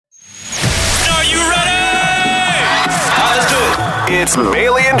It's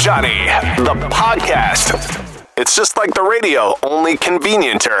Bailey and Johnny, the podcast. It's just like the radio, only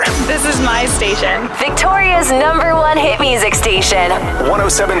convenienter. This is my station. Victoria's #1 hit music station.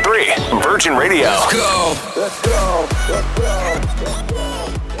 107.3 Virgin Radio. Let's go.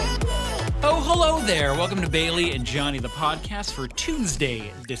 Oh, hello there. Welcome to Bailey and Johnny, the podcast for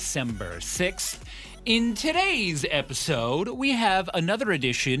Tuesday, December 6th. In today's episode, we have another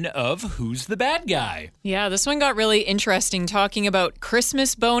edition of Who's the Bad Guy? Yeah, this one got really interesting, talking about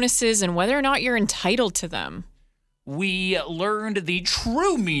Christmas bonuses and whether or not you're entitled to them. We learned the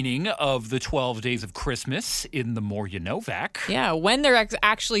true meaning of the 12 days of Christmas in the More You Know Vac. Yeah, when they're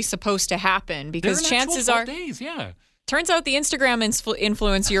actually supposed to happen, because chances are... days, yeah. Turns out the Instagram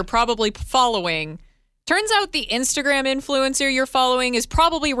influencer you're probably following... Turns out the Instagram influencer you're following is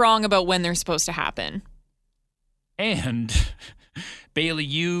probably wrong about when they're supposed to happen. And, Bailey,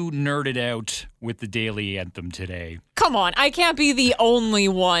 you nerded out with the daily anthem today. Come on, I can't be the only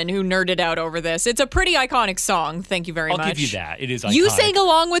one who nerded out over this. It's a pretty iconic song. Thank you very much. I'll give you that. It is iconic. You sang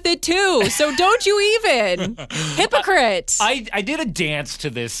along with it too, so don't you even. Hypocrite. I did a dance to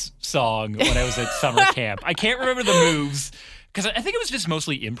this song when I was at summer camp. I can't remember the moves. Because I think it was just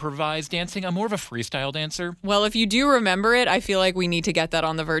mostly improvised dancing. I'm more of a freestyle dancer. Well, if you do remember it, I feel like we need to get that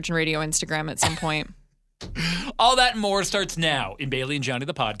on the Virgin Radio Instagram at some point. All that and more starts now in Bailey and Johnny,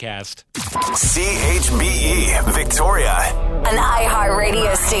 the podcast. CHBE, Victoria. An iHeart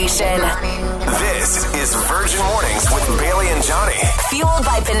radio station. This is Virgin Mornings with Bailey and Johnny. Fueled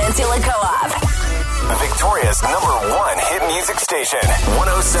by Peninsula Co-op. Victoria's #1 hit music station.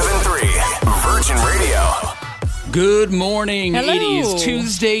 107.3 Virgin Radio. Good morning. Hello. It is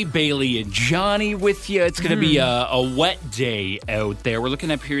Tuesday. Bailey and Johnny with you. It's going to be a wet day out there. We're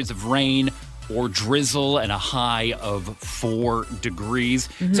looking at periods of rain or drizzle and a high of 4 degrees.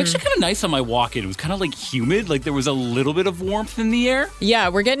 It's actually kind of nice on my walk-in. It was kind of like humid, like there was a little bit of warmth in the air. Yeah,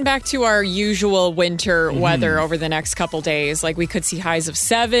 we're getting back to our usual winter weather over the next couple days. Like we could see highs of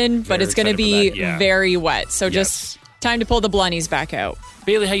 7, but it's going to be very wet. So just time to pull the blunnies back out.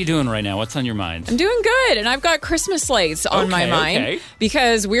 Bailey, how you doing right now? What's on your mind? I'm doing good, and I've got Christmas lights on my mind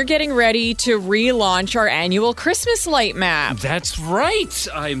because we're getting ready to relaunch our annual Christmas light map. That's right.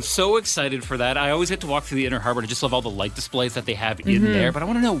 I'm so excited for that. I always get to walk through the Inner Harbor. I just love all the light displays that they have in there, but I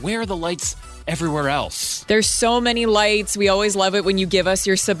want to know, where are the lights everywhere else? There's so many lights. We always love it when you give us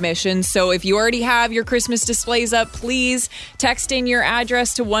your submissions. So if you already have your Christmas displays up, please text in your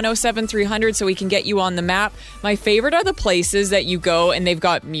address to 107-300 so we can get you on the map. My favorite are the places that you go and they've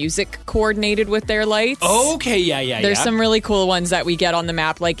got music coordinated with their lights. Okay, yeah. There's some really cool ones that we get on the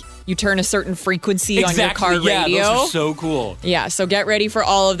map, like you turn a certain frequency on your car radio. Yeah, those are so cool. Yeah, so get ready for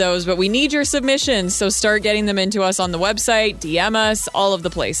all of those, but we need your submissions, so start getting them into us on the website, DM us, all of the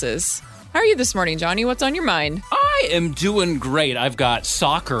places. How are you this morning, Johnny? What's on your mind? I am doing great. I've got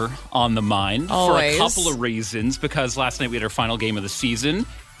soccer on the mind Always. for a couple of reasons, because last night we had our final game of the season.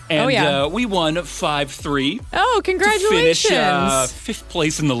 And we won 5-3. Oh, congratulations. To finish 5th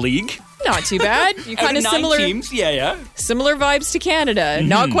place in the league. Not too bad. You kind of similar teams. Yeah. Similar vibes to Canada.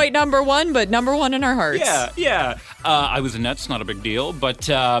 Not quite #1, but #1 in our hearts. Yeah. I was in nets, not a big deal, but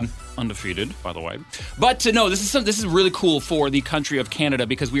undefeated, by the way. But no, this is really cool for the country of Canada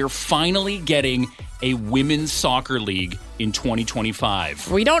because we are finally getting a women's soccer league in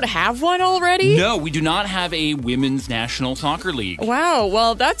 2025. We don't have one already? No, we do not have a women's national soccer league. Wow,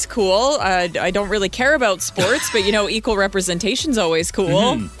 well, that's cool. I don't really care about sports, but, equal representation's always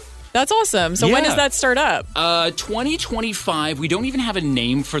cool. That's awesome. So when does that start up? 2025. We don't even have a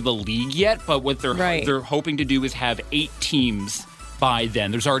name for the league yet, but what they're hoping to do is have 8 teams by then.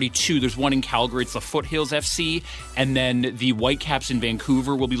 There's already 2. There's one in Calgary. It's the Foothills FC. And then the Whitecaps in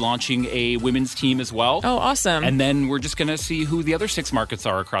Vancouver will be launching a women's team as well. Oh, awesome. And then we're just going to see who the other 6 markets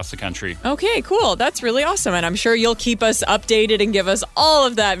are across the country. Okay, cool. That's really awesome. And I'm sure you'll keep us updated and give us all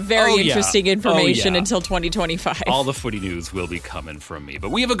of that very interesting information until 2025. All the footy news will be coming from me. But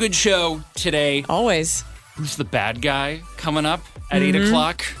we have a good show today. Always. Who's the bad guy coming up at 8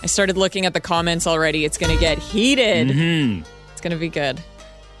 o'clock? I started looking at the comments already. It's going to get heated. It's going to be good.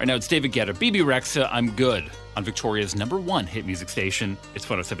 Right now, it's David Guetta, BB Rexa, I'm Good, on Victoria's #1 hit music station. It's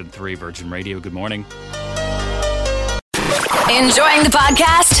 107.3 Virgin Radio. Good morning. Enjoying the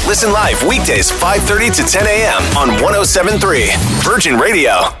podcast? Listen live weekdays 5:30 to 10 a.m. on 107.3 Virgin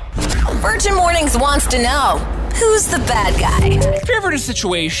Radio. Virgin Mornings wants to know, who's the bad guy? If you're ever in a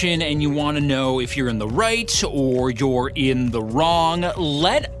situation and you want to know if you're in the right or you're in the wrong,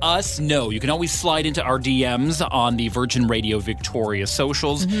 let us know. You can always slide into our DMs on the Virgin Radio Victoria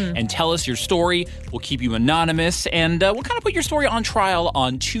socials and tell us your story. We'll keep you anonymous, and we'll kind of put your story on trial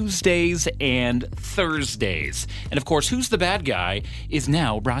on Tuesdays and Thursdays. And of course, Who's the Bad Guy is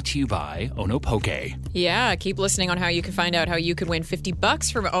now brought to you by Ono Poke. Yeah, keep listening on how you can find out how you could win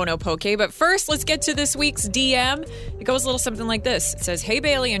 $50 from Ono Poke. But first, let's get to this week's DM. It goes a little something like this. It says, "Hey,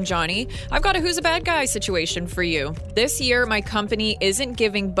 Bailey and Johnny, I've got a Who's a Bad Guy situation for you. This year, my company isn't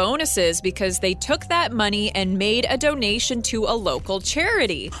giving bonuses because they took that money and made a donation to a local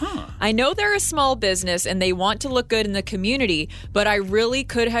charity. I know they're a small business and they want to look good in the community, but I really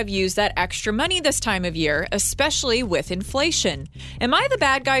could have used that extra money this time of year, especially with inflation. Am I the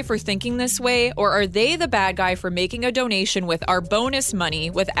bad guy for thinking this way, or are they the bad guy for making a donation with our bonus money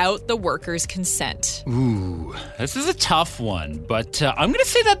without the workers' consent?" Ooh, this is a tough one, but I'm going to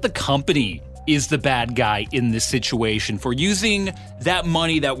say that the company is the bad guy in this situation for using that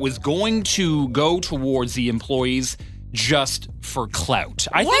money that was going to go towards the employees just for clout.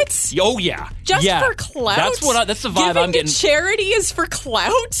 Oh yeah, Just for clout? That's the vibe I'm getting. To charity is for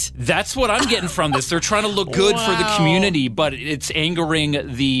clout? That's what I'm getting from this. They're trying to look good for the community, but it's angering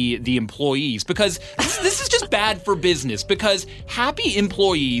the employees, because this is just bad for business, because happy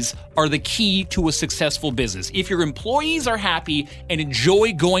employees are the key to a successful business. If your employees are happy and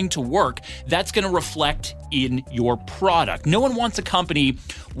enjoy going to work, that's going to reflect in your product. No one wants a company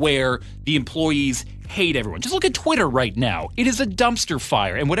where the employees hate everyone. Just look at Twitter right now. It is a dumpster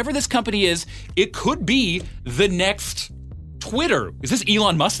fire. And whatever this company is, it could be the next Twitter. Is this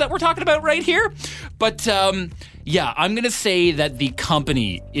Elon Musk that we're talking about right here? But yeah, I'm going to say that the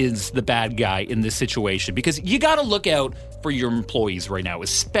company is the bad guy in this situation, because you got to look out for your employees right now,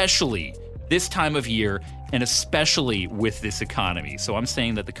 especially this time of year and especially with this economy. So I'm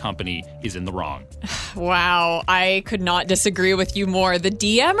saying that the company is in the wrong. Wow, I could not disagree with you more. The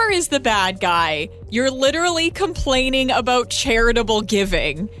DMer is the bad guy. You're literally complaining about charitable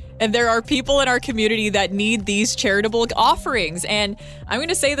giving. And there are people in our community that need these charitable offerings. And I'm going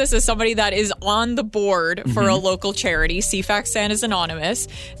to say this as somebody that is on the board for a local charity, CFAX Santa's Anonymous.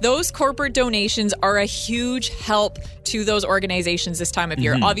 Those corporate donations are a huge help to those organizations this time of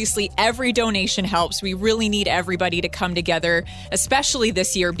year. Obviously, every donation helps. We really need everybody to come together, especially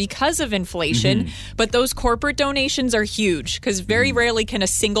this year because of inflation. But those corporate donations are huge, because very rarely can a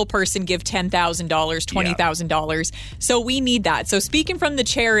single person give $10,000, $20,000. So we need that. So speaking from the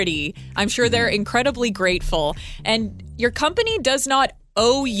charity, I'm sure they're incredibly grateful. And your company does not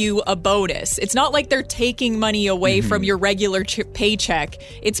owe you a bonus. It's not like they're taking money away from your regular paycheck.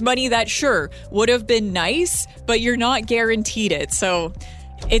 It's money that, sure, would have been nice, but you're not guaranteed it. So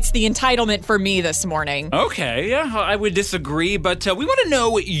it's the entitlement for me this morning. Okay, yeah, I would disagree, but we want to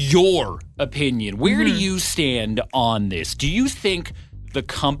know your opinion. Where do you stand on this? Do you think the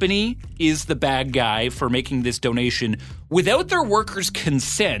company is the bad guy for making this donation without their workers'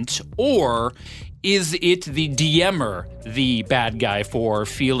 consent, or is it the DMer the bad guy for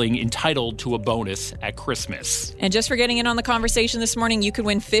feeling entitled to a bonus at Christmas? And just for getting in on the conversation this morning, you could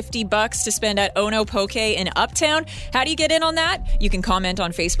win $50 to spend at Ono Poke in Uptown. How do you get in on that? You can comment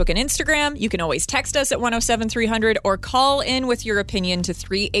on Facebook and Instagram. You can always text us at 107-300 or call in with your opinion to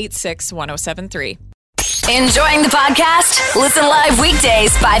 386-1073. Enjoying the podcast? Listen live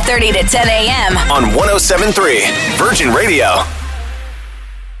weekdays 5:30 to 10 a.m. on 107.3 Virgin Radio.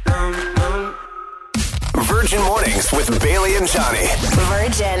 Virgin Mornings with Bailey and Johnny.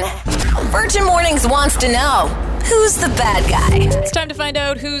 Virgin Mornings wants to know, who's the bad guy? It's time to find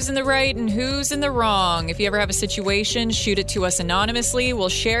out who's in the right and who's in the wrong. If you ever have a situation, shoot it to us anonymously. We'll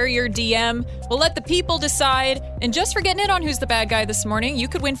share your DM. We'll let the people decide. And just for getting in on who's the bad guy this morning, you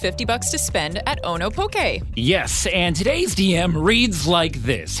could win $50 to spend at Ono Poke. Yes, and today's DM reads like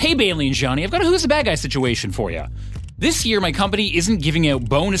this. Hey, Bailey and Johnny, I've got a who's the bad guy situation for you. This year, my company isn't giving out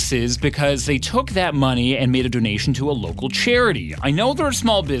bonuses because they took that money and made a donation to a local charity. I know they're a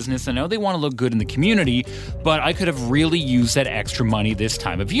small business, I know they want to look good in the community, but I could have really used that extra money this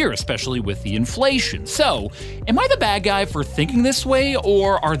time of year, especially with the inflation. So, am I the bad guy for thinking this way,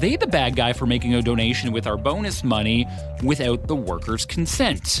 or are they the bad guy for making a donation with our bonus money without the workers'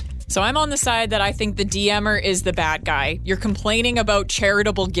 consent? So I'm on the side that I think the DMer is the bad guy. You're complaining about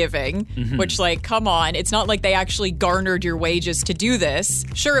charitable giving, which, like, come on. It's not like they actually garnered your wages to do this.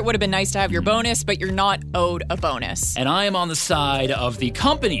 Sure, it would have been nice to have your bonus, but you're not owed a bonus. And I am on the side of the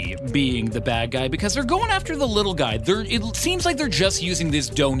company being the bad guy because they're going after the little guy. It seems like they're just using this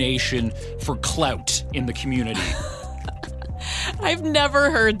donation for clout in the community. I've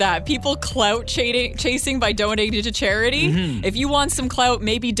never heard that. People clout chasing by donating to charity. If you want some clout,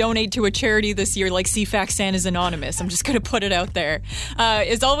 maybe donate to a charity this year like CFAX Santa's Anonymous. I'm just going to put it out there.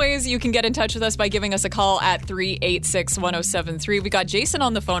 As always, you can get in touch with us by giving us a call at 386-1073. We got Jason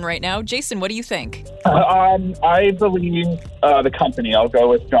on the phone right now. Jason, what do you think? I believe the company. I'll go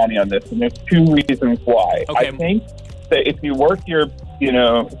with Johnny on this, and there's two reasons why. Okay. I think that if you work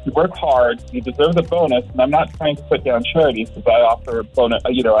if you work hard, you deserve the bonus. And I'm not trying to put down charities because I offer a bonus.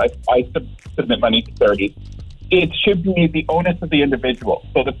 I submit money to charities. It should be the onus of the individual.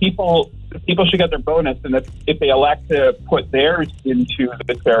 So the people should get their bonus, and if they elect to put theirs into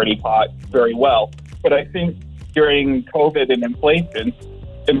the charity pot, very well. But I think during COVID and inflation,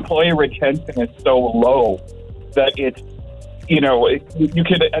 employee retention is so low that you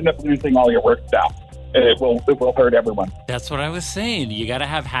could end up losing all your work staff. And it will hurt everyone. That's what I was saying. You got to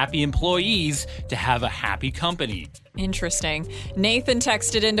have happy employees to have a happy company. Interesting. Nathan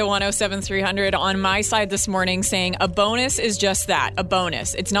texted into 107-300 on my side this morning saying a bonus is just that, a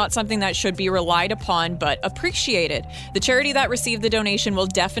bonus. It's not something that should be relied upon, but appreciated. The charity that received the donation will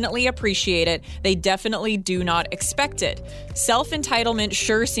definitely appreciate it. They definitely do not expect it. Self-entitlement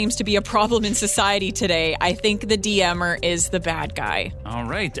sure seems to be a problem in society today. I think the DMer is the bad guy. All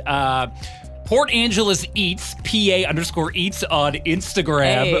right. Port Angeles Eats, PA_Eats on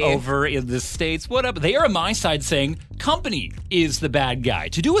Instagram over in the States. What up? They are on my side saying company is the bad guy.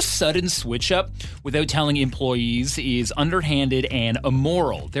 To do a sudden switch up without telling employees is underhanded and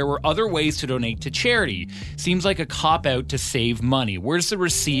immoral. There were other ways to donate to charity. Seems like a cop-out to save money. Where's the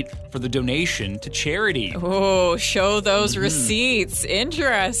receipt for the donation to charity? Oh, show those receipts.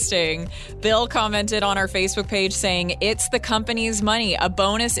 Interesting. Bill commented on our Facebook page saying, it's the company's money. A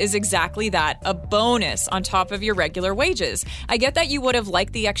bonus is exactly that. A bonus on top of your regular wages. I get that you would have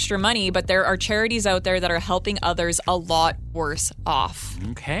liked the extra money, but there are charities out there that are helping others a lot worse off.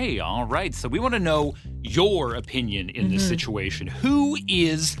 Okay, all right. So we want to know your opinion in this situation. Who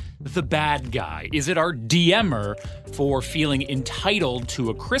is the bad guy? Is it our DMer for feeling entitled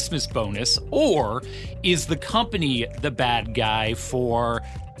to a Christmas bonus, or is the company the bad guy for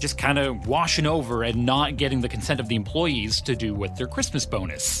just kind of washing over and not getting the consent of the employees to do with their Christmas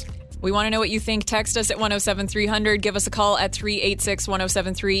bonus? We want to know what you think. Text us at 107-300. Give us a call at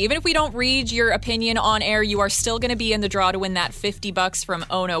 386-1073. Even if we don't read your opinion on air, you are still going to be in the draw to win that $50 from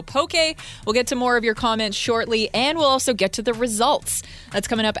Ono Poke. We'll get to more of your comments shortly, and we'll also get to the results. That's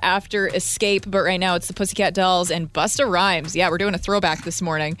coming up after Escape, but right now it's the Pussycat Dolls and Busta Rhymes. Yeah, we're doing a throwback this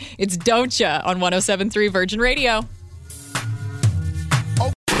morning. It's Don't Ya on 107.3 Virgin Radio.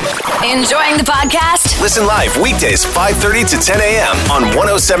 Enjoying the podcast? Listen live weekdays 5:30 to 10 a.m. on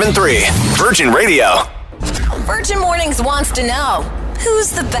 107.3 Virgin Radio. Virgin Mornings wants to know, who's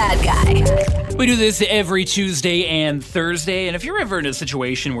the bad guy? We do this every Tuesday and Thursday, and if you're ever in a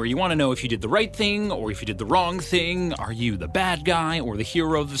situation where you want to know if you did the right thing or if you did the wrong thing, are you the bad guy or the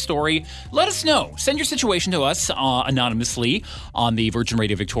hero of the story? Let us know. Send your situation to us anonymously on the Virgin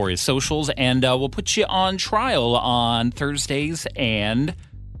Radio Victoria socials, and we'll put you on trial on Thursdays and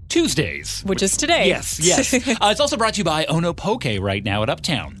Tuesdays. Which is today. Yes. It's also brought to you by Ono Poke right now at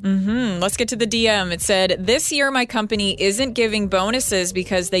Uptown. Let's get to the DM. It said, this year my company isn't giving bonuses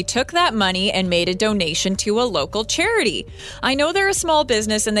because they took that money and made a donation to a local charity. I know they're a small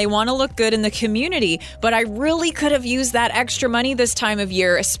business and they want to look good in the community, but I really could have used that extra money this time of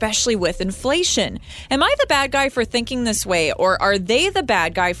year, especially with inflation. Am I the bad guy for thinking this way, or are they the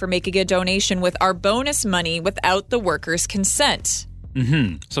bad guy for making a donation with our bonus money without the workers' consent?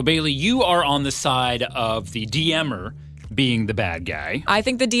 So, Bailey, you are on the side of the DMer being the bad guy. I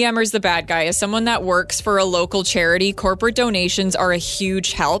think the DMer is the bad guy. As someone that works for a local charity, corporate donations are a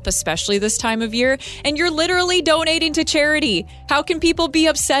huge help, especially this time of year. And you're literally donating to charity. How can people be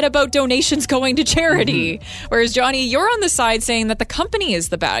upset about donations going to charity? Whereas, Johnny, you're on the side saying that the company is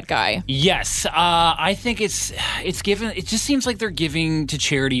the bad guy. Yes, I think it's given. It just seems like they're giving to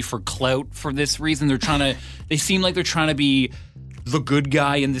charity for clout for this reason. They seem like they're trying to be the good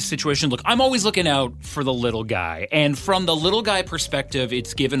guy in this situation. Look, I'm always looking out for the little guy. And from the little guy perspective,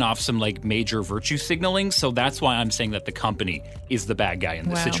 it's given off some major virtue signaling. So that's why I'm saying that the company is the bad guy in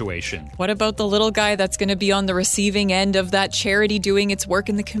this situation. What about the little guy that's going to be on the receiving end of that charity doing its work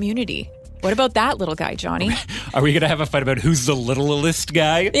in the community? What about that little guy, Johnny? Are we going to have a fight about who's the littlest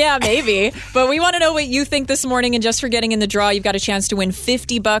guy? Yeah, maybe. But we want to know what you think this morning. And just for getting in the draw, you've got a chance to win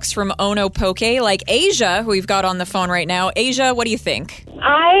 $50 from Ono Poke, like Asia, who we've got on the phone right now. Asia, what do you think?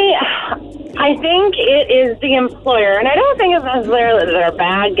 I I think it is the employer, and I don't think it's necessarily that they're a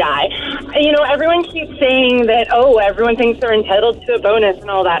bad guy. You know, everyone keeps saying that, everyone thinks they're entitled to a bonus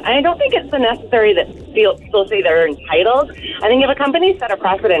and all that. And I don't think it's necessary that still say they're entitled. I think if a company set a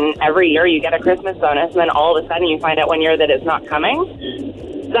precedent and every year you get a Christmas bonus, and then all of a sudden you find out one year that it's not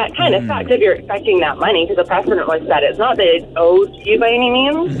coming, that kind of sucks if you're expecting that money, because the precedent was set. It's not that it's owed to you by any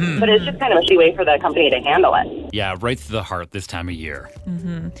means, but it's just kind of a shitty way for the company to handle it. Yeah, right to the heart this time of year.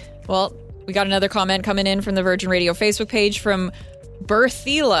 Well, we got another comment coming in from the Virgin Radio Facebook page from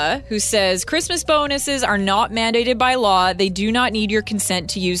Berthila, who says, Christmas bonuses are not mandated by law. They do not need your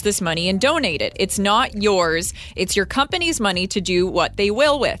consent to use this money and donate it. It's not yours. It's your company's money to do what they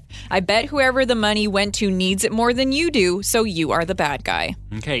will with. I bet whoever the money went to needs it more than you do, so you are the bad guy.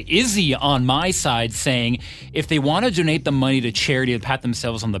 Okay, Izzy on my side saying if they want to donate the money to charity to pat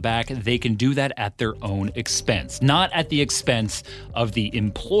themselves on the back, they can do that at their own expense, not at the expense of the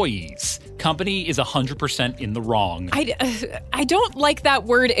employees. Company is 100% in the wrong. I don't like that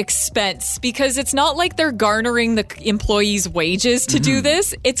word expense, because it's not like they're garnering the employees' wages to do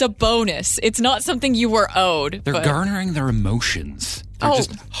this. It's a bonus. It's not something you were owed. They're garnering their emotions. They're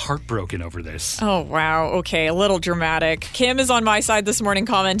just heartbroken over this. Oh, wow. Okay, a little dramatic. Kim is on my side this morning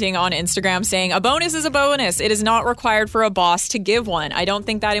commenting on Instagram saying, a bonus is a bonus. It is not required for a boss to give one. I don't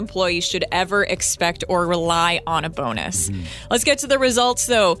think that employees should ever expect or rely on a bonus. Let's get to the results,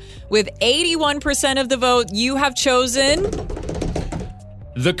 though. With 81% of the vote, you have chosen...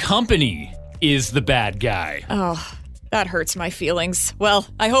 The company is the bad guy. Oh, that hurts my feelings. Well,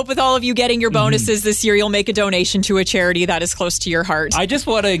 I hope with all of you getting your bonuses this year, you'll make a donation to a charity that is close to your heart. I just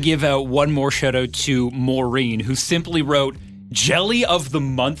want to give out one more shout out to Maureen, who simply wrote Jelly of the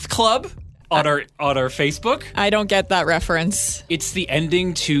Month Club on our Facebook. I don't get that reference. It's the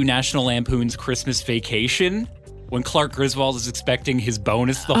ending to National Lampoon's Christmas Vacation, when Clark Griswold is expecting his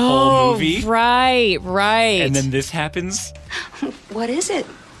bonus the whole movie. Right. And then this happens. What is it?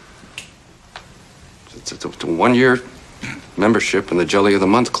 It's a 1-year membership in the Jelly of the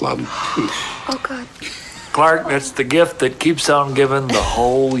Month Club. Oh, God. Clark, that's the gift that keeps on giving the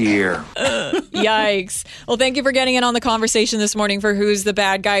whole year. Yikes. Well, thank you for getting in on the conversation this morning for Who's the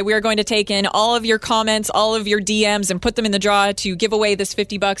Bad Guy. We are going to take in all of your comments, all of your DMs, and put them in the draw to give away this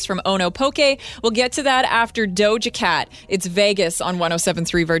 $50 from Ono Poke. We'll get to that after Doja Cat. It's Vegas on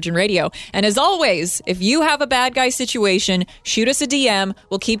 107.3 Virgin Radio. And as always, if you have a bad guy situation, shoot us a DM.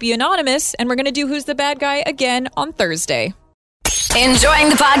 We'll keep you anonymous, and we're going to do Who's the Bad Guy again on Thursday. Enjoying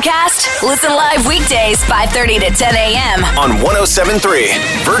the podcast? Listen live weekdays 5:30 to 10 a.m. on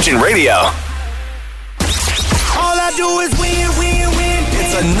 107.3 Virgin Radio. All I do is win.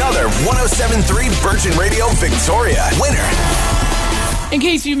 It's another 107.3 Virgin Radio Victoria winner. In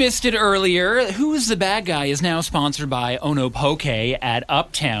case you missed it earlier, Who's the Bad Guy is now sponsored by Ono Poke at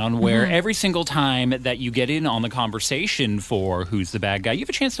Uptown, where every single time that you get in on the conversation for Who's the Bad Guy, you have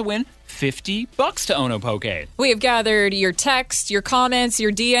a chance to win $50 to Ono Poke. We have gathered your text, your comments,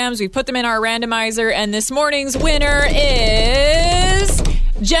 your DMs. We put them in our randomizer, and this morning's winner is...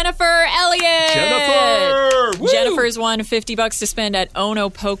 Jennifer Elliott! Woo! Jennifer's won $50 to spend at Ono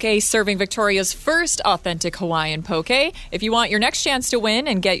Poke, serving Victoria's first authentic Hawaiian poke. If you want your next chance to win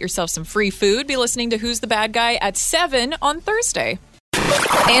and get yourself some free food, be listening to Who's the Bad Guy at 7 on Thursday.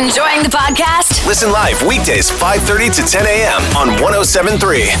 Enjoying the podcast? Listen live weekdays 5:30 to 10 a.m. on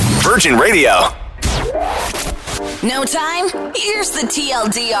 107.3 Virgin Radio. No time? Here's the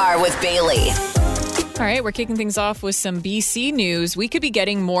TLDR with Bailey. All right, we're kicking things off with some BC news. We could be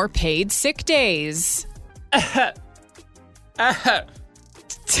getting more paid sick days. What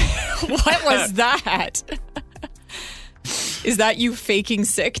was that? Is that you faking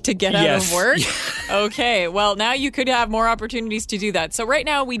sick to get out of work? Okay, well, now you could have more opportunities to do that. So right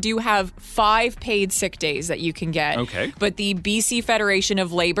now we do have 5 paid sick days that you can get. Okay. But the BC Federation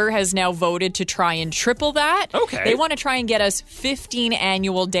of Labor has now voted to try and triple that. Okay. They want to try and get us 15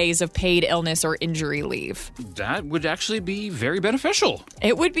 annual days of paid illness or injury leave. That would actually be very beneficial.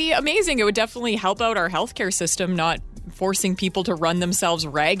 It would be amazing. It would definitely help out our healthcare system, not forcing people to run themselves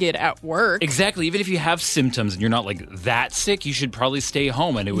ragged at work. Exactly. Even if you have symptoms and you're not like that sick, you should probably stay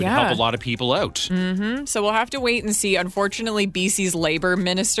home, and it would help a lot of people out. So we'll have to wait and see. Unfortunately, BC's Labor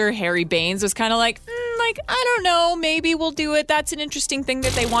Minister, Harry Bains, was kind of like, I don't know, maybe we'll do it. That's an interesting thing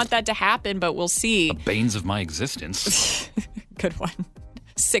that they want that to happen, but we'll see. The Bains of my existence. Good one.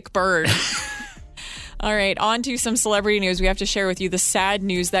 Sick bird. All right, on to some celebrity news. We have to share with you the sad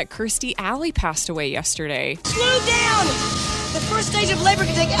news that Kirstie Alley passed away yesterday. Slow down! The first stage of labor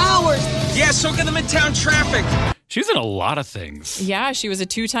can take hours. Yeah, so can the midtown traffic. She's in a lot of things. Yeah, she was a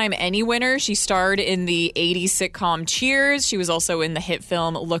 2-time Emmy winner. She starred in the 80s sitcom Cheers. She was also in the hit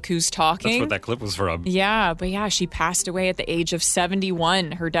film Look Who's Talking. That's what that clip was from. Yeah, but she passed away at the age of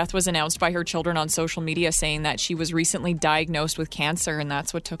 71. Her death was announced by her children on social media, saying that she was recently diagnosed with cancer, and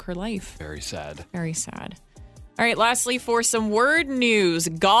that's what took her life. Very sad. Very sad. All right, lastly, for some word news,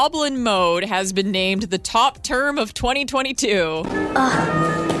 Goblin Mode has been named the top term of 2022.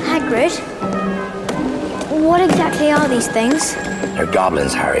 Hagrid? What exactly are these things? They're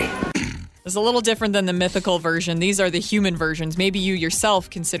goblins, Harry. It's a little different than the mythical version. These are the human versions. Maybe you yourself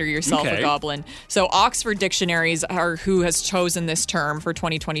consider yourself a goblin. So Oxford Dictionaries are who has chosen this term for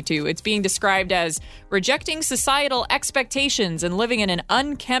 2022. It's being described as rejecting societal expectations and living in an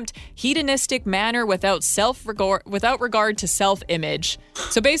unkempt, hedonistic manner without regard to self-image.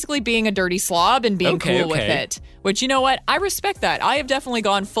 So basically being a dirty slob and being cool with it. Which, you know what? I respect that. I have definitely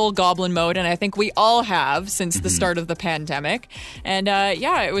gone full goblin mode, and I think we all have since the start of the pandemic. And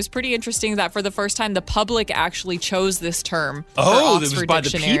it was pretty interesting that for the first time, the public actually chose this term. Oh, this was by the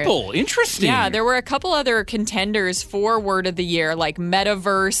people. Interesting. Yeah, there were a couple other contenders for Word of the Year, like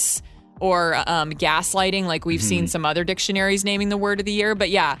Metaverse or gaslighting, like we've seen some other dictionaries naming the Word of the Year. But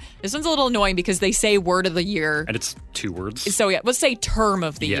yeah, this one's a little annoying because they say Word of the Year. And it's 2 words. So yeah, let's say term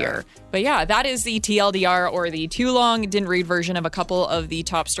of the year. But yeah, that is the TLDR, or the too long didn't read version of a couple of the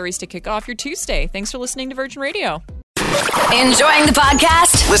top stories to kick off your Tuesday. Thanks for listening to Virgin Radio. Enjoying the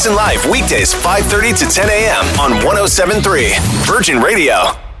podcast? Listen live weekdays 5:30 to 10 a.m. on 107.3 Virgin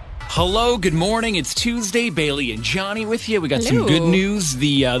Radio. Hello, good morning. It's Tuesday. Bailey and Johnny with you. We got some good news.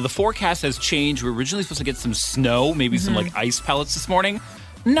 The forecast has changed. We were originally supposed to get some snow, maybe some ice pellets this morning.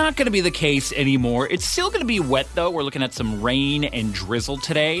 Not going to be the case anymore. It's still going to be wet, though. We're looking at some rain and drizzle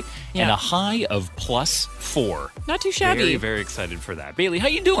today, and a high of +4. Not too shabby. Very, very excited for that. Bailey, how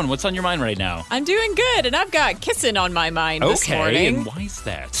you doing? What's on your mind right now? I'm doing good, and I've got kissing on my mind this morning. And why is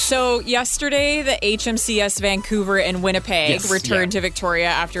that? So yesterday, the HMCS Vancouver and Winnipeg returned to Victoria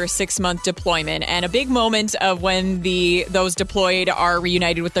after a 6-month deployment, and a big moment of when those deployed are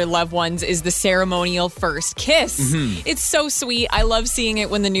reunited with their loved ones is the ceremonial first kiss. It's so sweet. I love seeing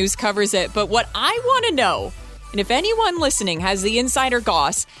it when the news covers it. But what I want to know, and if anyone listening has the insider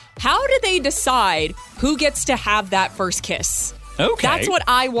goss, how do they decide who gets to have that first kiss? Okay. That's what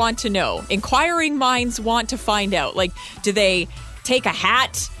I want to know. Inquiring minds want to find out. Like, do they take a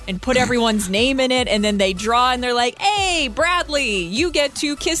hat and put everyone's name in it, and then they draw and they're like, hey, Bradley, you get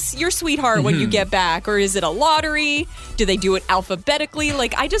to kiss your sweetheart when you get back? Or is it a lottery? Do they do it alphabetically?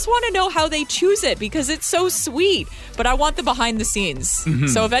 Like, I just want to know how they choose it because it's so sweet. But I want the behind the scenes.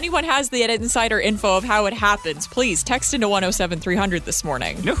 So if anyone has the insider info of how it happens, please text into 107-300 this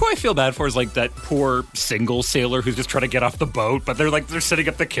morning. You know who I feel bad for is like that poor single sailor who's just trying to get off the boat, but they're setting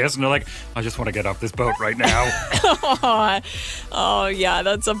up the kiss and they're like, I just want to get off this boat right now. Oh, yeah,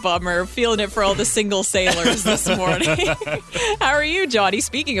 that's a bummer. Feeling it for all the single sailors this morning. How are you, Johnny?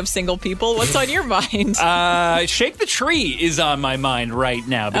 Speaking of single people, what's on your mind? Shake the Tree is on my mind right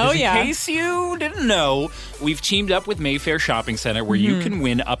now. Because in case you didn't know, we've teamed up with Mayfair Shopping Center where you can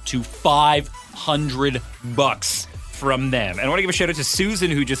win up to $500 from them. And I want to give a shout out to Susan,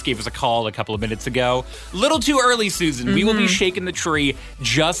 who just gave us a call a couple of minutes ago. Little too early, Susan. We will be shaking the tree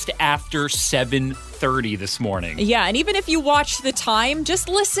just after 7:30 this morning. Yeah, and even if you watch the time, just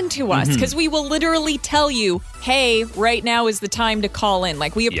listen to us because we will literally tell you, hey, right now is the time to call in.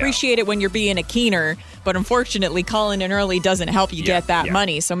 Like, we appreciate it when you're being a keener, but unfortunately, calling in early doesn't help you get that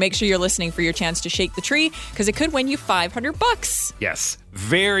money. So make sure you're listening for your chance to shake the tree because it could win you $500. Yes,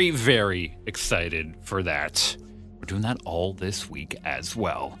 very, very excited for that. We're doing that all this week as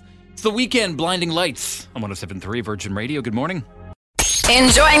well. It's the weekend, Blinding Lights on 107.3 Virgin Radio. Good morning.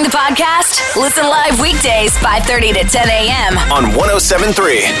 Enjoying the podcast? Listen live weekdays 5:30 to 10 a.m. on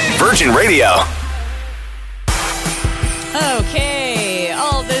 107.3 Virgin Radio. Okay,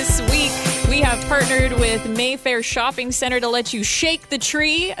 all this week we have partnered with Mayfair Shopping Center to let you shake the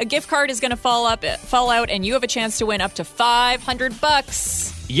tree. A gift card is going to fall out, and you have a chance to win up to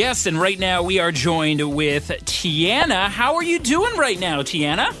 $500. Yes, and right now we are joined with Tiana. How are you doing right now,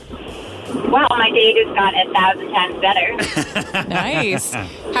 Tiana? Well, my day just got 1,000 times better. Nice.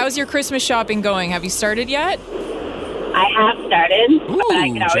 How's your Christmas shopping going? Have you started yet? I have started, Ooh, but I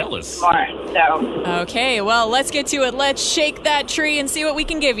can always jealous. do more. So. Okay, well, let's get to it. Let's shake that tree and see what we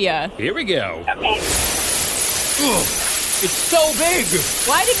can give you. Here we go. Okay. Ugh, it's so big.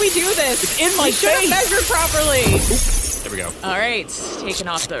 Why did we do this? It's in my face. We should have measured properly. There we go. All right, taking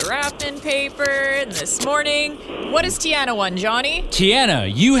off the wrapping paper. And this morning, what has Tiana won, Johnny?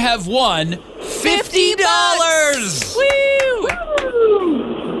 Tiana, you have won $50. Woo!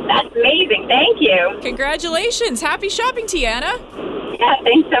 That's amazing. Thank you. Congratulations. Happy shopping, Tiana. Yeah,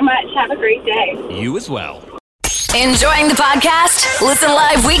 thanks so much. Have a great day. You as well. Enjoying the podcast? Listen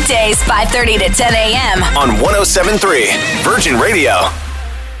live weekdays 5:30 to 10 a.m. on 107.3 Virgin Radio.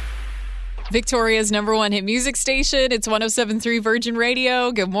 Victoria's number one hit music station. It's 107.3 Virgin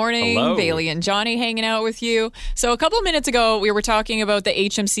Radio. Good morning. Hello. Bailey and Johnny hanging out with you. So a couple of minutes ago, we were talking about the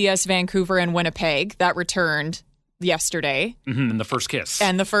HMCS Vancouver and Winnipeg that returned yesterday. And the first kiss.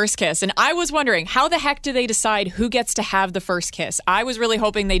 And the first kiss. And I was wondering, how the heck do they decide who gets to have the first kiss? I was really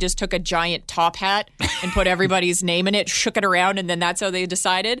hoping they just took a giant top hat and put everybody's name in it, shook it around, and then that's how they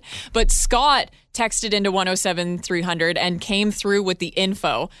decided. But Scott texted into 107-300 and came through with the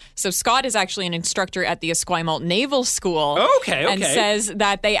info. So Scott is actually an instructor at the Esquimalt Naval School. Okay. And says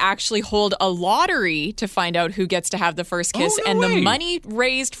that they actually hold a lottery to find out who gets to have the first kiss. No and way. the money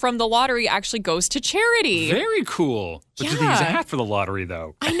raised from the lottery actually goes to charity. Very cool. But do they use a hat for the lottery,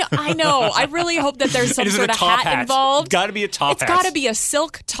 though? I know. I really hope that there's some Is it sort a of top hat hat? involved. Got to be a top hat. It's got to be a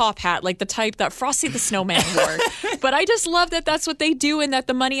silk top hat, like the type that Frosty the Snowman wore. But I just love that that's what they do and that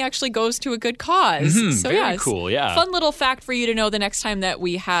the money actually goes to a good cause. So very cool, yeah. Fun little fact for you to know the next time that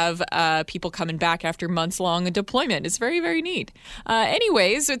we have people coming back after months-long deployment. It's very, very neat.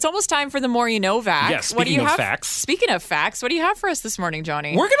 Anyways, it's almost time for the More You Know Vac. Yes, speaking of facts. Speaking of facts, what do you have for us this morning,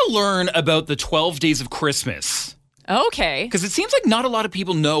 Johnny? We're going to learn about the 12 days of Christmas. Okay. Because it seems like not a lot of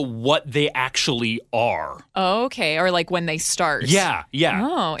people know what they actually are. Okay, or like when they start. Yeah.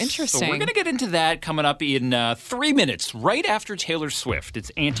 Oh, interesting. So we're going to get into that coming up in 3 minutes, right after Taylor Swift.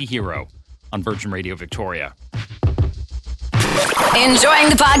 It's Anti-Hero on Virgin Radio Victoria. Enjoying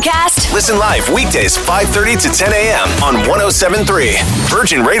the podcast? Listen live weekdays 5:30 to 10 a.m. on 107.3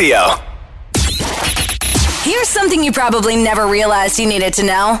 Virgin Radio. Here's something you probably never realized you needed to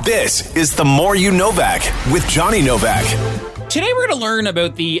know. This is the More You Novak with Johnny Novak. Today we're going to learn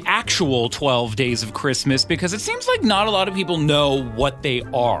about the actual 12 days of Christmas because it seems like not a lot of people know what they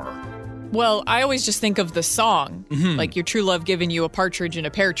are. Well, I always just think of the song, like your true love giving you a partridge in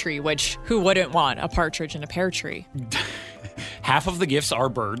a pear tree, which who wouldn't want a partridge in a pear tree? Half of the gifts are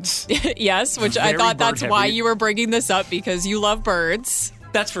birds. Yes, which Very I thought that's bird why heavy. you were bringing this up, because you love birds.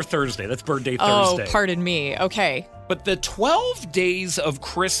 That's for Thursday. That's Bird Day Oh, Thursday. pardon me. Okay. But the 12 days of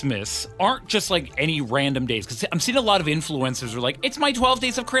Christmas aren't just like any random days. Because I'm seeing a lot of influencers who are like, it's my 12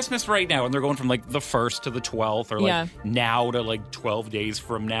 days of Christmas right now. And they're going from like the 1st to the 12th or like now to like 12 days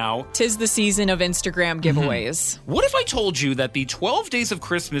from now. 'Tis the season of Instagram giveaways. What if I told you that the 12 days of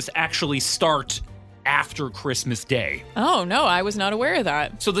Christmas actually start after Christmas Day? Oh, no, I was not aware of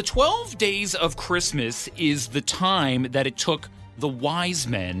that. So the 12 days of Christmas is the time that it took the wise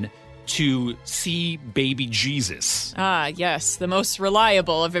men to see baby Jesus. Ah, yes, the most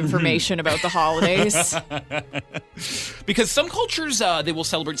reliable of information about the holidays. Because some cultures, they will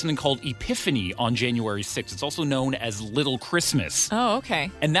celebrate something called Epiphany on January 6th. It's also known as Little Christmas. Oh, okay.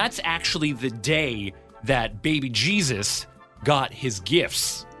 And that's actually the day that baby Jesus got his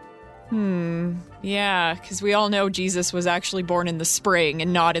gifts. Yeah, because we all know Jesus was actually born in the spring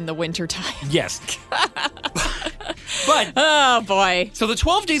and not in the wintertime. Yes. But oh, boy. So the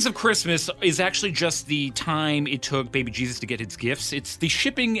 12 days of Christmas is actually just the time it took baby Jesus to get his gifts. It's the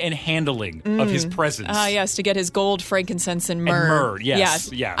shipping and handling of his presents. Yes, to get his gold, frankincense, and myrrh. And myrrh,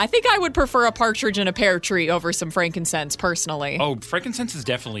 yes. Yeah. I think I would prefer a partridge in a pear tree over some frankincense, personally. Oh, frankincense is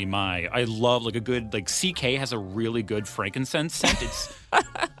definitely I love like a good, like CK has a really good frankincense scent. It's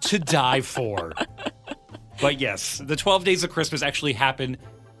to die for. But yes, the 12 days of Christmas actually happen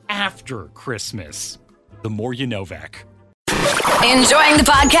after Christmas. The More You Know Vac. Enjoying the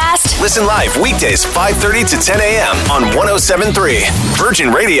podcast? Listen live weekdays 5:30 to 10 a.m. on 107.3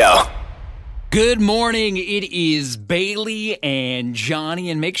 Virgin Radio. Good morning. It is Bailey and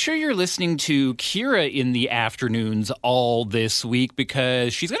Johnny, and make sure you're listening to Kira in the afternoons all this week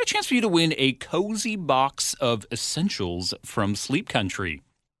because she's got a chance for you to win a cozy box of essentials from Sleep Country.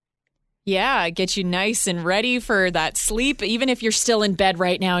 Yeah, get you nice and ready for that sleep. Even if you're still in bed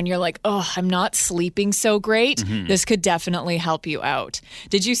right now and you're like, oh, I'm not sleeping so great, this could definitely help you out.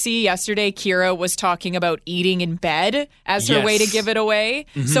 Did you see yesterday Kira was talking about eating in bed as her way to give it away?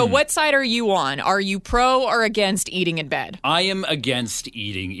 So what side are you on? Are you pro or against eating in bed? I am against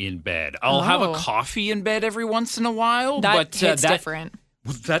eating in bed. I'll have a coffee in bed every once in a while. But hits different.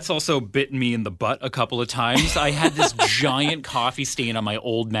 That's also bitten me in the butt a couple of times. I had this giant coffee stain on my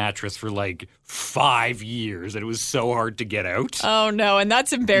old mattress for like 5 years, and it was so hard to get out. Oh, no, and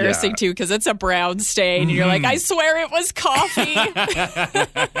that's embarrassing, too, because it's a brown stain, and you're like, I swear it was coffee.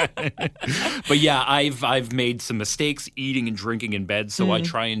 But yeah, I've made some mistakes eating and drinking in bed, so I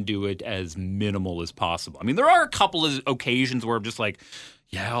try and do it as minimal as possible. I mean, there are a couple of occasions where I'm just like,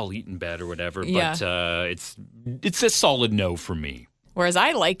 yeah, I'll eat in bed or whatever. Yeah. But it's a solid no for me. Whereas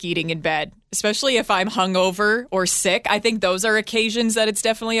I like eating in bed, especially if I'm hungover or sick. I think those are occasions that it's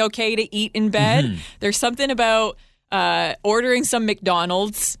definitely okay to eat in bed. There's something about ordering some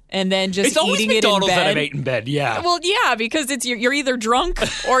McDonald's and then just eating it in bed. It's always McDonald's that I've ate in bed, yeah. Well, yeah, because you're either drunk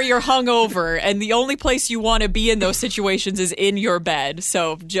or you're hungover, and the only place you want to be in those situations is in your bed.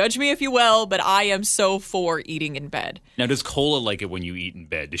 So judge me if you will, but I am so for eating in bed. Now, does Cola like it when you eat in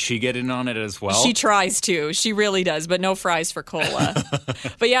bed? Does she get in on it as well? She tries to. She really does, but no fries for Cola.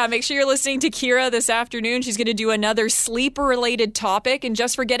 But yeah, make sure you're listening to Kira this afternoon. She's going to do another sleep-related topic, and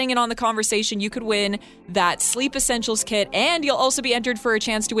just for getting in on the conversation, you could win that Sleep Essentials kit, and you'll also be entered for a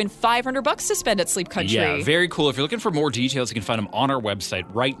chance to win $500 to spend at Sleep Country. Yeah, very cool. If you're looking for more details, you can find them on our website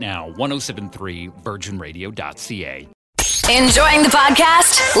right now, 1073virginradio.ca. Enjoying the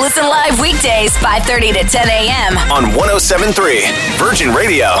podcast? Listen live weekdays 5:30 to 10 a.m. on 1073 Virgin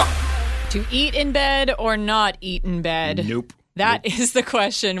Radio. To eat in bed or not eat in bed? Nope. That is the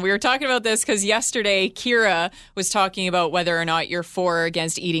question. We were talking about this because yesterday Kira was talking about whether or not you're for or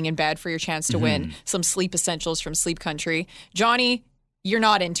against eating in bed for your chance to win some Sleep Essentials from Sleep Country. Johnny, you're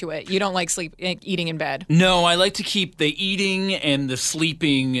not into it. You don't like eating in bed. No, I like to keep the eating and the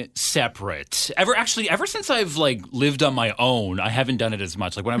sleeping separate. Ever since I've lived on my own, I haven't done it as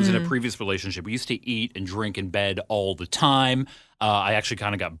much. Like when I was in a previous relationship, we used to eat and drink in bed all the time. I actually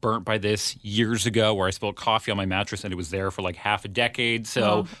kind of got burnt by this years ago where I spilled coffee on my mattress and it was there for like half a decade.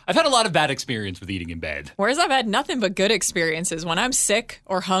 So I've had a lot of bad experience with eating in bed. Whereas I've had nothing but good experiences. When I'm sick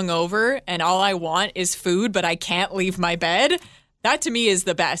or hungover and all I want is food, but I can't leave my bed, that to me is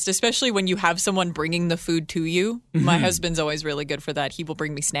the best, especially when you have someone bringing the food to you. My husband's always really good for that. He will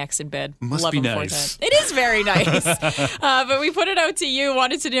bring me snacks in bed. Must Love be him nice. For that. It is very nice. But we put it out to you,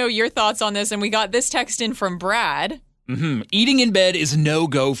 wanted to know your thoughts on this, and we got this text in from Brad. Eating in bed is a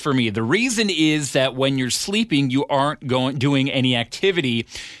no-go for me. The reason is that when you're sleeping, you aren't doing any activity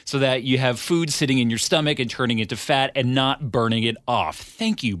so that you have food sitting in your stomach and turning into fat and not burning it off.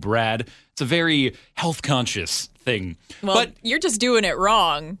 Thank you, Brad. It's a very health-conscious thing. Well, but you're just doing it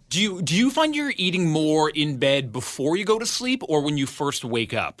wrong. Do you find you're eating more in bed before you go to sleep or when you first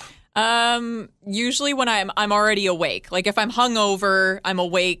wake up? Usually when I'm already awake. Like if I'm hungover, I'm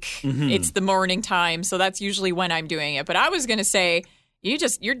awake. It's the morning time, so that's usually when I'm doing it. But I was gonna say,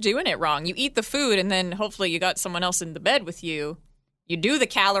 you're doing it wrong. You eat the food, and then hopefully you got someone else in the bed with you. You do the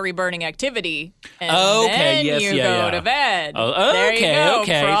calorie burning activity, and then you go to bed. There you go.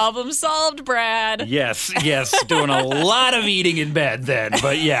 Problem solved, Brad. Yes, doing a lot of eating in bed then.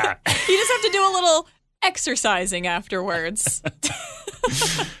 But yeah, you just have to do a little exercising afterwards.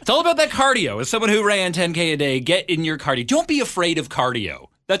 It's all about that cardio. As someone who ran 10K a day, get in your cardio. Don't be afraid of cardio.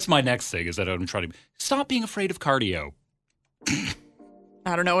 That's my next thing, is that I'm trying to stop being afraid of cardio.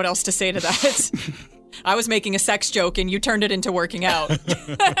 I don't know what else to say to that. I was making a sex joke and you turned it into working out.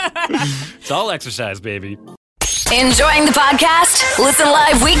 It's all exercise, baby. Enjoying the podcast? Listen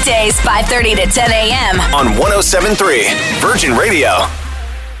live weekdays 5:30 to 10 a.m. on 1073 Virgin Radio.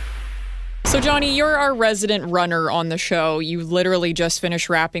 So, Johnny, you're our resident runner on the show. You literally just finished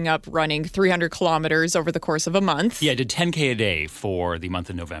wrapping up running 300 kilometers over the course of a month. Yeah, I did 10K a day for the month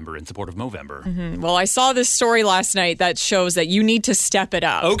of November in support of Movember. Well, I saw this story last night that shows that you need to step it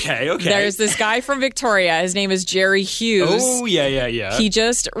up. Okay. There's this guy from Victoria. His name is Jerry Hughes. Oh, yeah. He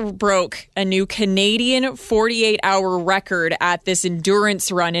just broke a new Canadian 48-hour record at this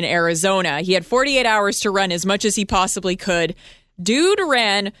endurance run in Arizona. He had 48 hours to run as much as he possibly could. Dude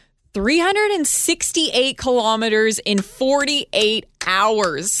ran 368 kilometers in 48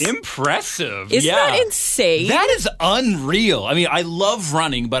 hours. Impressive. Isn't that insane? That is unreal. I mean, I love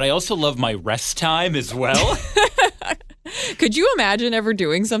running, but I also love my rest time as well. Could you imagine ever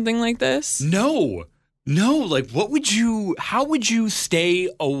doing something like this? No, like how would you stay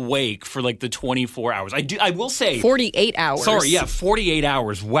awake for like the 24 hours? I will say 48 hours. Sorry, yeah, 48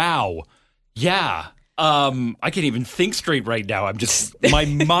 hours. Wow. Yeah. I can't even think straight right now. My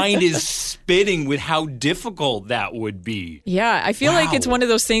mind is spinning with how difficult that would be. Yeah, I feel like it's one of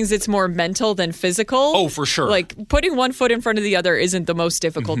those things that's more mental than physical. Oh, for sure. Like putting one foot in front of the other isn't the most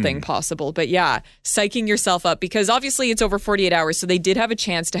difficult thing possible. But yeah, psyching yourself up because obviously it's over 48 hours. So they did have a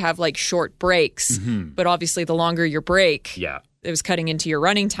chance to have like short breaks. But obviously the longer your break, it was cutting into your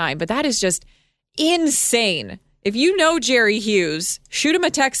running time. But that is just insane. If you know Jerry Hughes, shoot him a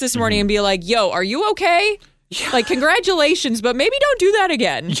text this morning and be like, yo, are you okay? Yeah. Like, congratulations, but maybe don't do that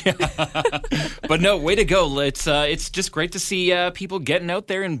again. Yeah. But no, way to go. It's just great to see people getting out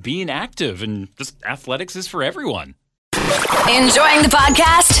there and being active, and just athletics is for everyone. Enjoying the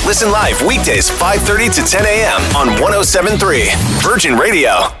podcast? Listen live weekdays 5:30 to 10 a.m. on 107.3 Virgin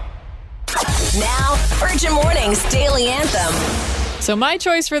Radio. Now, Virgin Mornings Daily Anthem. So my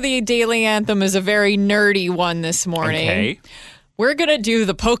choice for the Daily Anthem is a very nerdy one this morning. Okay. We're going to do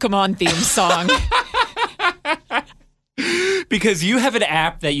the Pokemon theme song. Because you have an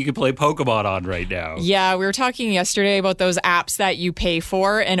app that you can play Pokemon on right now. Yeah, we were talking yesterday about those apps that you pay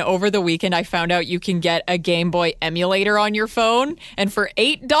for, and over the weekend I found out you can get a Game Boy emulator on your phone, and for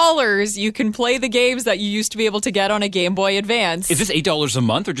 $8 you can play the games that you used to be able to get on a Game Boy Advance. Is this $8 a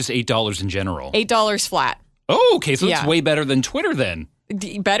month or just $8 in general? $8 flat. Oh, okay, so it's Yeah. way better than Twitter then.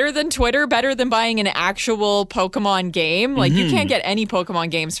 Better than Twitter, better than buying an actual Pokemon game. Like, you can't get any Pokemon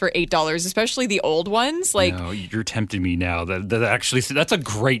games for $8, especially the old ones. Like, No, you're tempting me now. That's a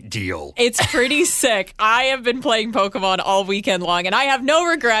great deal. it's pretty sick. I have been playing Pokemon all weekend long, and I have no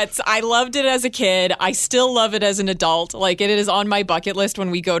regrets. I loved it as a kid. I still love it as an adult. Like, it is on my bucket list when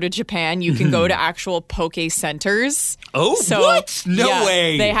we go to Japan. You can go to actual Poke Centers. Oh, what? No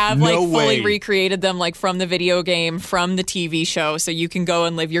way. They have, No like, fully way. recreated them, like, from the video game, from the TV show, so you can go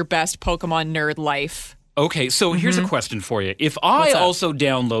and live your best Pokemon nerd life. Okay, so here's a question for you. If I What's up? also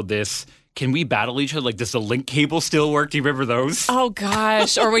download this, can we battle each other? Like, does the link cable still work? Do you remember those? Oh,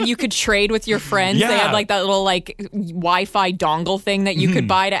 gosh. Or when you could trade with your friends. They Yeah. had like that little like Wi-Fi dongle thing that you could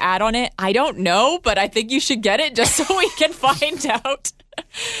buy to add on it. I don't know, but I think you should get it just so we can find out.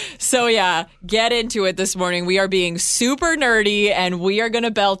 So yeah, get into it this morning. We are being super nerdy and we are going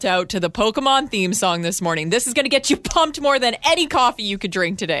to belt out to the Pokemon theme song this morning. This is going to get you pumped more than any coffee you could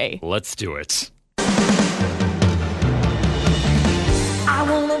drink today. Let's do it. I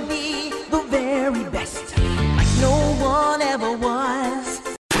wanna be the very best, like no one ever was.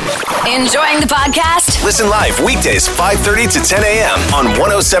 Enjoying the podcast? Listen live weekdays 5:30 to 10 a.m. on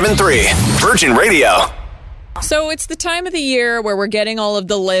 107.3 Virgin Radio. So it's the time of the year where we're getting all of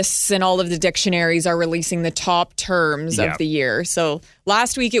the lists and all of the dictionaries are releasing the top terms Yeah. of the year. So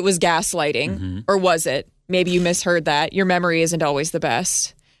last week it was gaslighting, or was it? Maybe you misheard that. Your memory isn't always the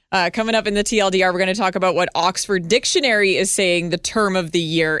best. Coming up in the TLDR, we're going to talk about what Oxford Dictionary is saying the term of the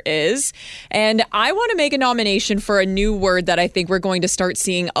year is. And I want to make a nomination for a new word that I think we're going to start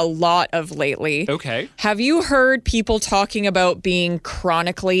seeing a lot of lately. Okay. Have you heard people talking about being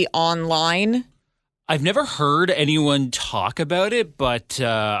chronically online? I've never heard anyone talk about it, but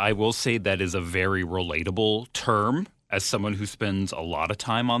I will say that is a very relatable term as someone who spends a lot of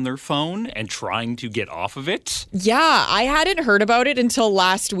time on their phone and trying to get off of it. Yeah, I hadn't heard about it until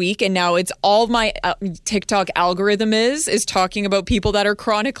last week, and now it's all my TikTok algorithm is talking about people that are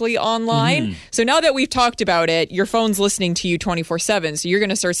chronically online. So now that we've talked about it, your phone's listening to you 24/7, so you're going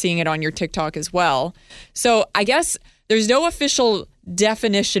to start seeing it on your TikTok as well. So I guess there's no official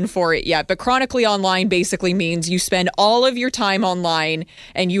definition for it yet, but chronically online basically means you spend all of your time online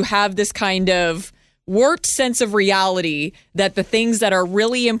and you have this kind of warped sense of reality that the things that are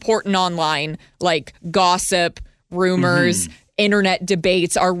really important online, like gossip, rumors, internet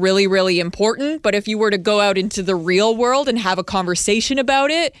debates, are really, really important. But if you were to go out into the real world and have a conversation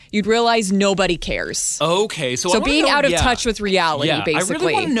about it, you'd realize nobody cares. Okay, so I wanna being know- out of yeah. touch with reality, Yeah, basically. I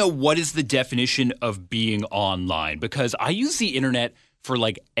really want to know what is the definition of being online, because I use the internet for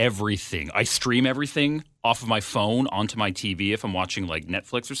like everything. I stream everything off of my phone onto my TV if I'm watching like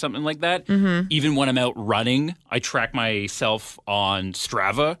Netflix or something like that. Even when I'm out running, I track myself on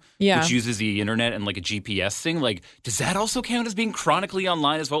Strava, Yeah. which uses the internet and like a GPS thing. Like, does that also count as being chronically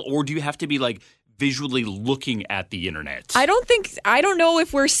online as well? Or do you have to be like visually looking at the internet? I don't know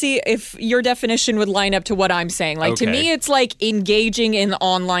if your definition would line up to what I'm saying. Like, to Okay. me, it's like engaging in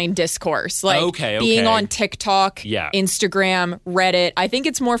online discourse, like being Okay. on TikTok, Yeah. Instagram, Reddit. I think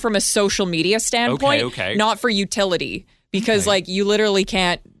it's more from a social media standpoint, Okay. not for utility, because like you literally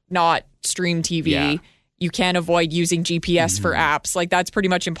can't not stream TV. Yeah. You can't avoid using GPS for apps. Like, that's pretty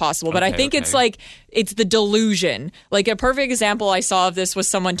much impossible. But I Okay, think it's okay. like, it's the delusion. Like, a perfect example I saw of this was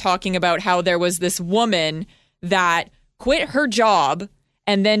someone talking about how there was this woman that quit her job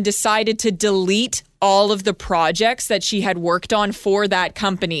and then decided to delete all of the projects that she had worked on for that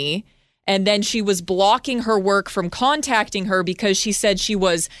company. And then she was blocking her work from contacting her because she said she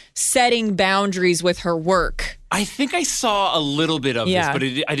was setting boundaries with her work. I think I saw a little bit of Yeah.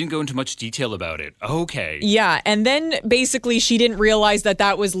 this, but I didn't go into much detail about it. Okay. Yeah, and then basically she didn't realize that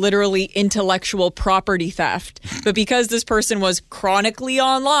that was literally intellectual property theft. But because this person was chronically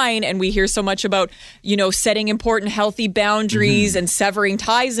online, and we hear so much about, setting important healthy boundaries and severing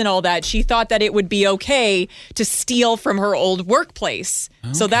ties and all that, she thought that it would be okay to steal from her old workplace.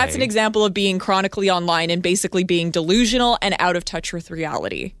 So that's an Okay. example of being chronically online and basically being delusional and out of touch with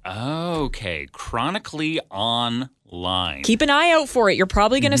reality. Okay. Chronically online. online. Keep an eye out for it. You're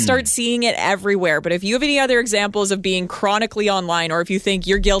probably going to start seeing it everywhere. But if you have any other examples of being chronically online, or if you think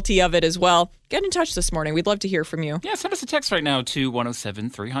you're guilty of it as well, get in touch this morning. We'd love to hear from you. Yeah, send us a text right now to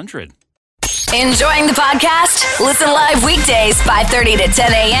 107-300. Enjoying the podcast? Listen live weekdays 5:30 to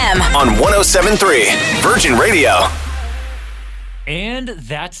 10 a.m. on 107.3 Virgin Radio. And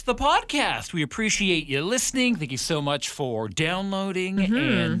that's the podcast. We appreciate you listening. Thank you so much for downloading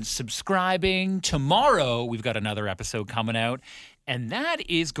and subscribing. Tomorrow, we've got another episode coming out, and that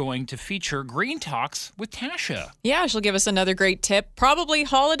is going to feature Green Talks with Tasha. Yeah, she'll give us another great tip, probably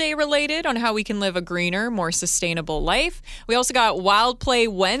holiday related, on how we can live a greener, more sustainable life. We also got Wild Play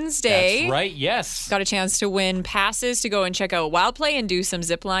Wednesday. That's right, yes. Got a chance to win passes to go and check out Wild Play and do some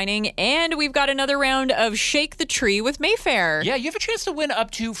zip lining. And we've got another round of Shake the Tree with Mayfair. Yeah, you have a chance to win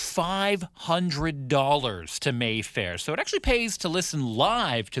up to $500 to Mayfair. So it actually pays to listen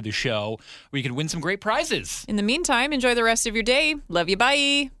live to the show where you can win some great prizes. In the meantime, enjoy the rest of your day. Love you.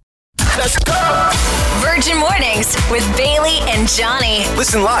 Bye. Let's go! Virgin Mornings with Bailey and Johnny.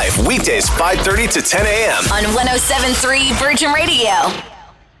 Listen live weekdays 5:30 to 10 a.m. on 107.3 Virgin Radio.